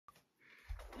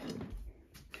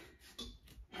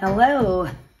Hello,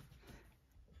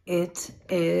 it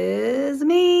is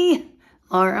me,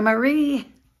 Laura Marie.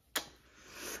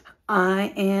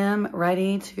 I am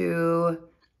ready to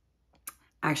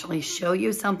actually show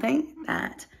you something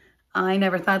that I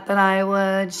never thought that I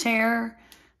would share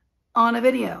on a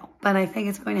video, but I think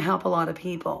it's going to help a lot of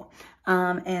people.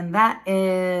 And that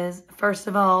is, first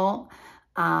of all,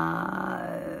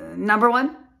 number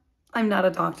one, I'm not a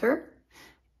doctor.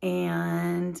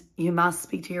 And you must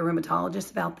speak to your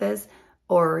rheumatologist about this,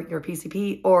 or your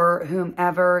PCP, or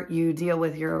whomever you deal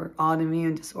with your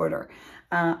autoimmune disorder.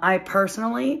 I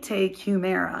personally take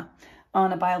Humira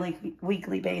on a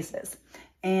bi-weekly basis.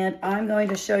 And I'm going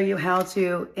to show you how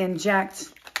to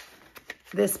inject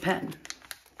this pen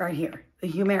right here,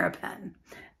 the Humira pen.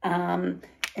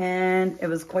 And it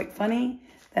was quite funny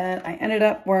that I ended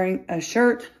up wearing a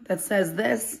shirt that says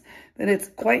this, that it's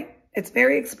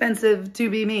very expensive to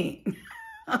be me.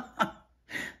 I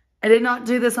did not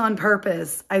do this on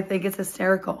purpose. I think it's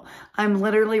hysterical. I'm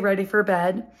literally ready for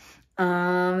bed.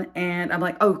 And I'm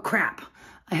like, oh crap.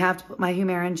 I have to put my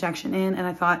Humira injection in. And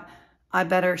I thought I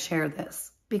better share this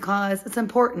because it's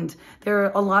important. There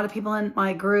are a lot of people in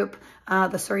my group,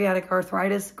 the psoriatic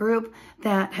arthritis group,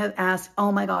 that have asked,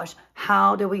 oh my gosh,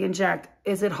 how do we inject?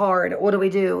 Is it hard? What do we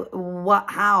do?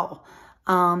 How?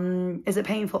 Is it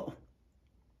painful?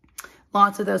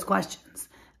 Lots of those questions.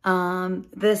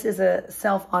 This is a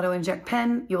self-auto-inject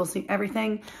pen. You will see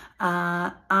everything.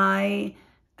 I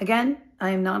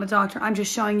am not a doctor. I'm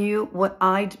just showing you what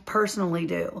I personally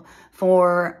do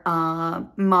for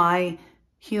my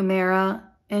Humira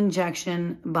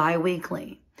injection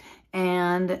bi-weekly.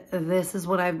 And this is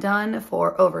what I've done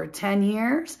for over 10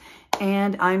 years,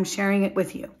 and I'm sharing it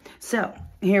with you. So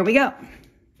here we go.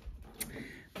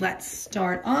 Let's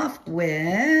start off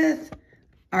with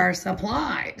our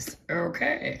supplies.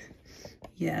 Okay.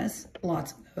 Yes,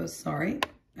 lots of those, sorry.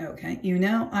 Okay, you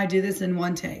know I do this in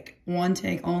one take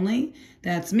only.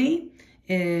 That's me.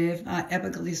 If I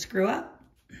epically screw up,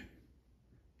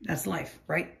 that's life,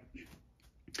 right?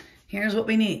 Here's what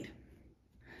we need.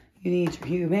 You need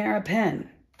your Humira pen.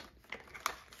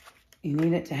 You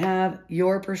need it to have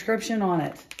your prescription on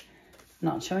it. I'm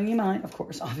not showing you mine, of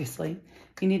course, obviously.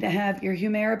 You need to have your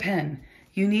Humira pen.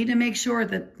 You need to make sure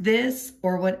that this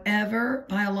or whatever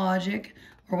biologic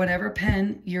or whatever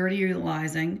pen you're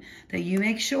utilizing, that you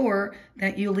make sure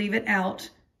that you leave it out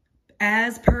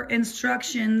as per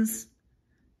instructions.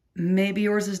 Maybe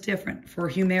yours is different. For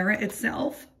Humira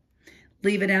itself,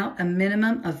 leave it out a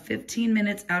minimum of 15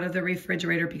 minutes out of the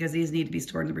refrigerator because these need to be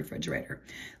stored in the refrigerator.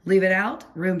 Leave it out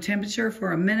room temperature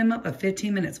for a minimum of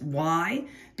 15 minutes. Why?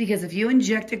 Because if you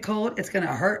inject it cold, it's going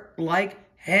to hurt like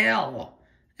hell.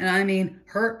 And I mean,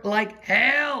 hurt like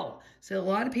hell. So a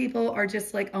lot of people are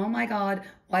just like, oh my God,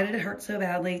 why did it hurt so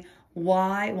badly?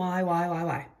 Why?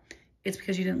 It's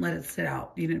because you didn't let it sit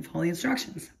out. You didn't follow the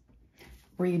instructions.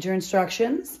 Read your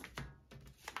instructions.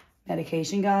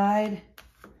 Medication guide.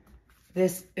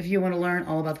 This, if you want to learn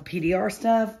all about the PDR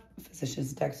stuff,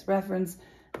 physician's text reference,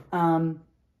 all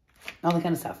that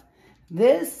kind of stuff.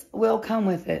 This will come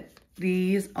with it.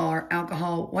 These are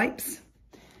alcohol wipes.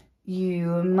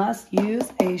 You must use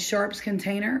a sharps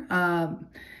container.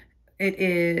 It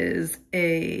is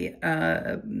a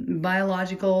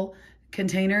biological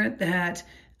container that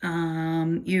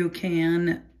you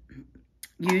can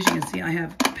use. You can see I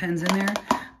have pens in there.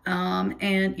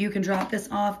 And you can drop this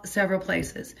off several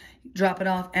places. Drop it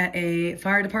off at a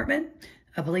fire department,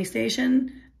 a police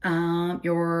station, I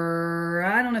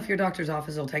don't know if your doctor's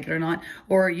office will take it or not,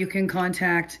 or you can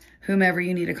contact whomever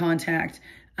you need to contact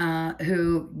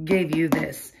who gave you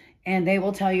this, and they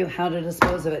will tell you how to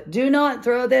dispose of it. Do not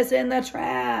throw this in the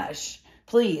trash.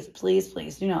 Please, please,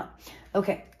 please do not.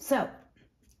 Okay, so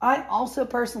I also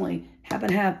personally happen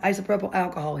to have isopropyl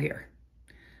alcohol here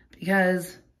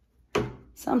because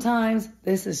sometimes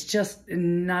this is just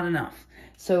not enough.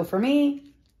 So for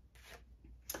me,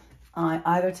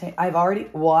 I've already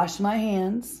washed my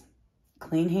hands,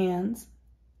 clean hands,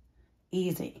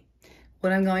 easy.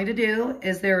 What I'm going to do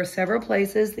is there are several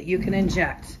places that you can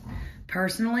inject.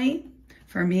 Personally,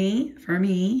 for me,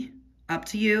 up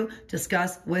to you,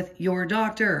 discuss with your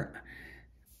doctor.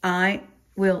 I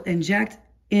will inject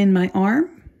in my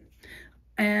arm,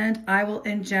 and I will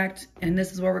inject, and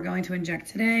this is where we're going to inject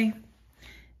today,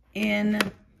 in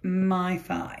my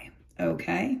thigh,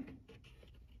 okay?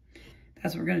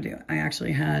 That's what we're gonna do. I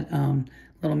actually had a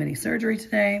little mini surgery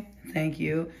today. Thank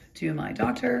you to my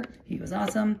doctor. He was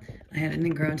awesome. I had an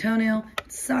ingrown toenail.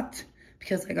 It sucked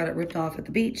because I got it ripped off at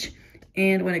the beach.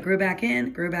 And when it grew back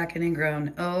in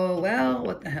ingrown. Oh, well,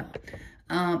 what the hell?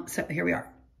 So here we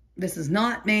are. This is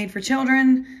not made for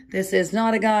children. This is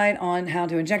not a guide on how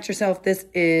to inject yourself. This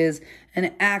is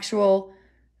an actual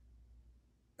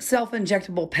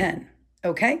self-injectable pen,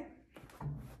 okay?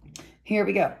 Here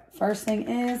we go. First thing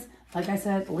is, like I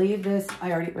said, leave this,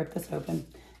 I already ripped this open.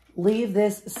 Leave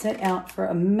this sit out for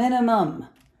a minimum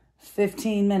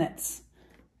 15 minutes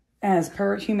as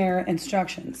per Humira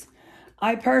instructions.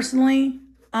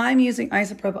 I'm using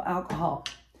isopropyl alcohol.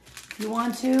 If you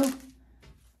want to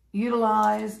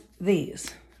utilize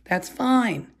these, that's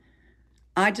fine.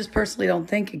 I just personally don't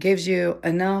think it gives you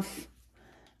enough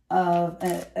of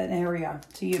an area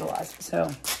to utilize. So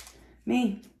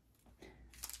I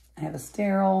have a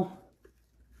sterile.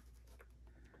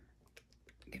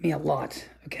 Give me a lot,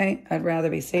 okay? I'd rather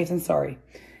be safe than sorry.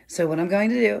 So what I'm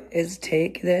going to do is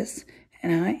take this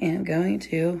and I am going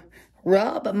to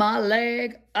rub my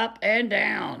leg up and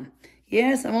down.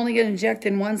 Yes, I'm only going to inject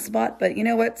in one spot, but you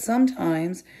know what?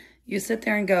 Sometimes you sit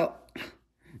there and go,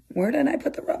 where did I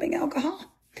put the rubbing alcohol?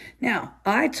 Now,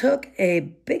 I took a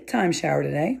big time shower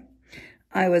today.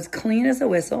 I was clean as a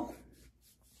whistle.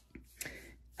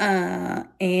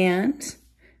 And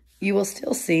you will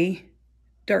still see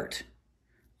dirt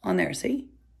on there, see?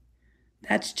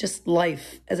 That's just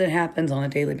life as it happens on a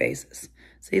daily basis.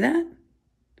 See that?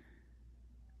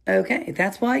 Okay,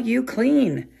 that's why you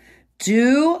clean.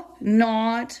 Do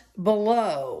not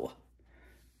blow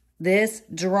this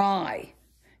dry.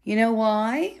 You know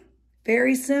why?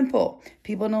 Very simple.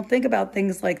 People don't think about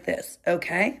things like this,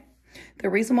 okay? The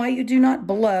reason why you do not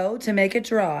blow to make it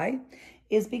dry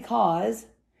is because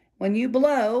when you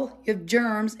blow, you have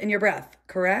germs in your breath,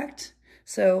 correct?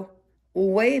 So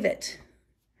wave it.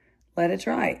 Let it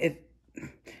dry. If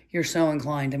you're so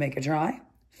inclined to make it dry,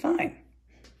 fine.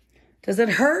 Does it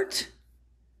hurt?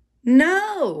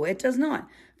 No, it does not.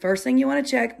 First thing you want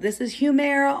to check, this is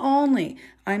Humira only.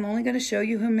 I'm only going to show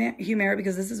you Humira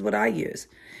because this is what I use.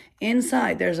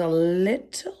 Inside, there's a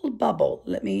little bubble.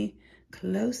 Let me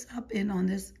close up in on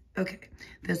this. Okay,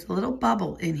 there's a little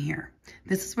bubble in here.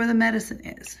 This is where the medicine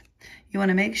is. You want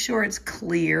to make sure it's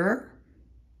clear.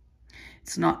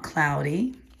 It's not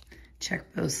cloudy.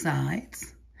 Check both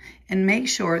sides. And make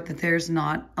sure that there's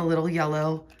not a little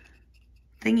yellow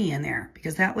thingy in there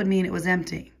because that would mean it was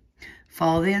empty.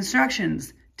 Follow the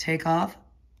instructions. Take off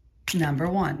number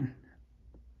 1.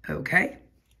 Okay?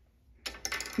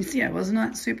 You see, I was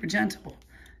not super gentle.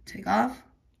 Take off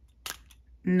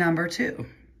number 2.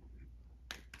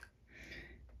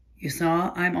 You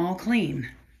saw I'm all clean.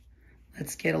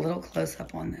 Let's get a little close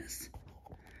up on this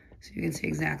so you can see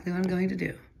exactly what I'm going to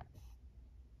do.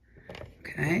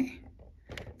 Okay?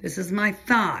 This is my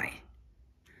thigh.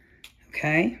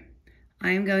 Okay?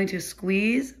 I am going to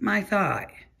squeeze my thigh.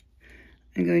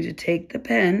 I'm going to take the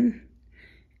pen.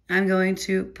 I'm going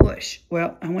to push.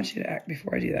 Well, I want you to act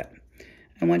before I do that.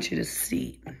 I want you to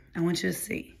see. I want you to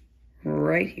see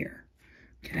right here.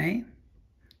 Okay?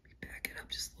 Back it up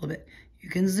just a little bit. You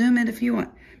can zoom in if you want.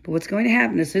 But what's going to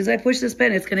happen, as soon as I push this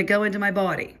pen, it's going to go into my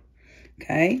body.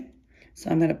 Okay? So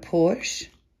I'm going to push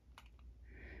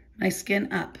my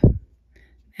skin up.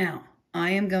 Now,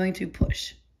 I am going to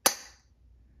push.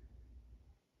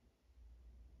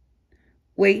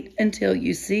 Wait until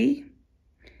you see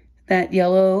that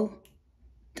yellow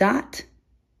dot.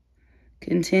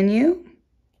 Continue.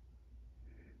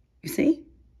 You see?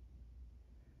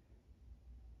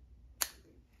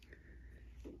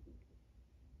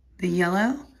 The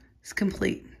yellow is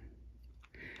complete.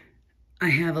 I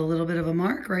have a little bit of a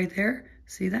mark right there.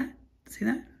 See that? See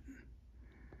that?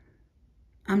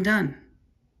 I'm done.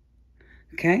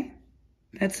 Okay?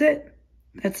 That's it.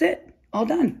 That's it. All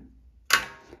done.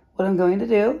 What I'm going to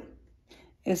do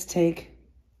is take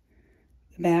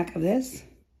the back of this,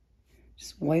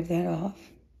 just wipe that off.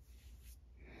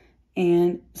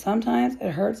 And sometimes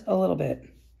it hurts a little bit.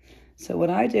 So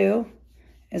what I do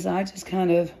is I just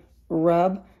kind of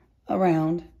rub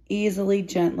around easily,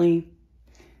 gently.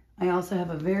 I also have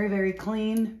a very, very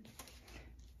clean,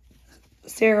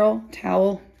 sterile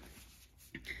towel.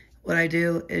 What I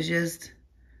do is just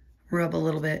rub a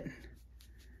little bit.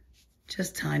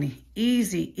 Just tiny,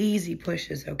 easy, easy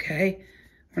pushes, okay?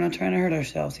 We're not trying to hurt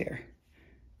ourselves here.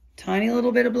 Tiny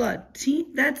little bit of blood.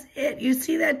 That's it. You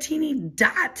see that teeny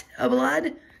dot of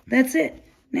blood? That's it.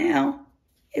 Now,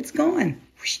 it's gone.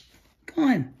 Whoosh,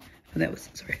 gone. Oh, that was,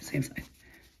 sorry, same side.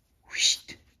 Whoosh.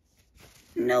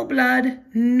 No blood,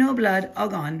 all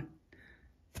gone.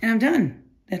 And I'm done.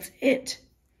 That's it.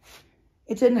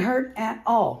 It didn't hurt at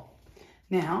all.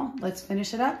 Now, let's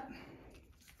finish it up.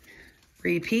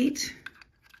 Repeat.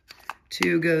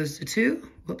 2 goes to 2.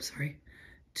 Whoops, sorry.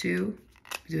 2.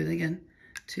 Do it again.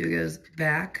 2 goes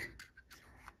back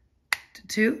to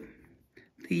 2.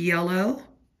 The yellow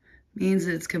means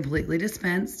that it's completely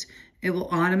dispensed. It will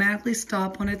automatically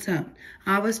stop on its own.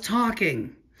 I was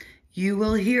talking. You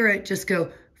will hear it just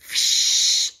go,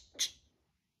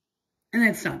 and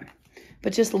it's done.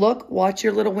 But just look, watch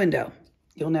your little window.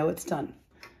 You'll know it's done.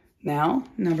 Now,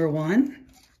 number one,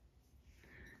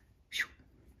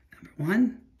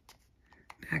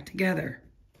 back together.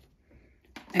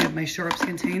 I have my sharps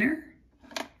container.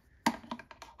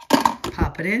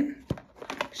 Pop it in,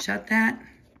 shut that,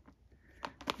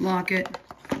 lock it,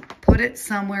 put it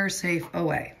somewhere safe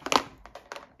away.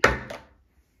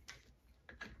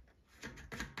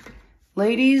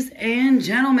 Ladies and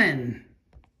gentlemen,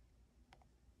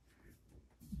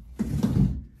 let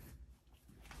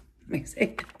me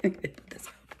see.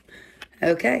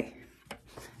 Okay,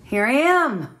 here I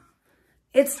am.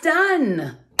 It's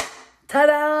done.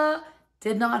 Ta-da!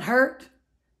 Did not hurt,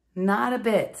 not a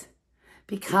bit,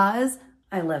 because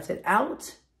I left it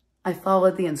out. I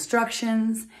followed the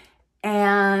instructions,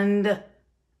 and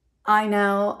I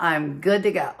know I'm good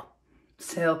to go.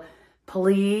 So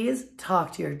please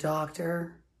talk to your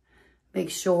doctor. Make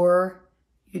sure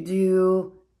you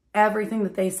do everything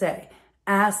that they say.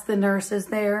 Ask the nurses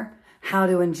there how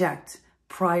to inject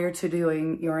prior to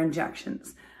doing your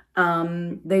injections.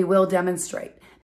 They will demonstrate.